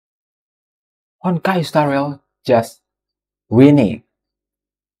Honkai Star Rail just winning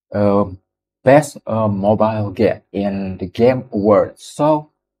best mobile game in the Game Awards. So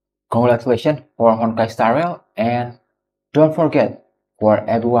congratulations for Honkai Star Rail, and don't forget for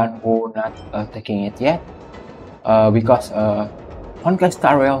everyone who not taking it yet, because Honkai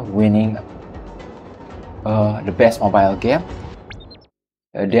Star Rail winning the best mobile game,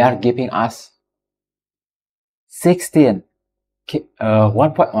 they are giving us 16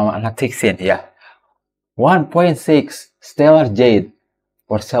 not 16, yeah, 1.6 Stellar Jade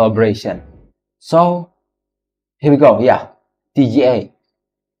for celebration. So here we go, yeah, TGA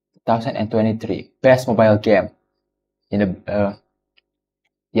 2023 best mobile game in the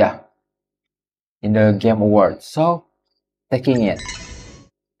in the Game Awards. So taking it,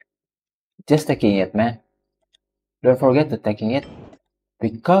 just taking it, man. Don't forget to taking it,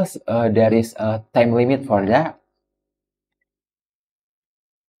 because there is a time limit for that.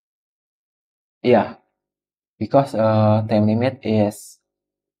 Yeah, because time limit is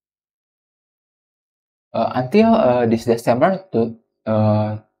until this December to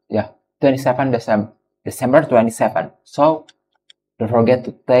yeah, 27 December 27. So don't forget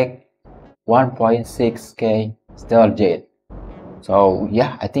to take 1.6k Stellar Jade. So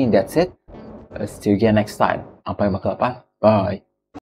yeah, I think that's it. See you again next time. Sampai jumpa. Bye.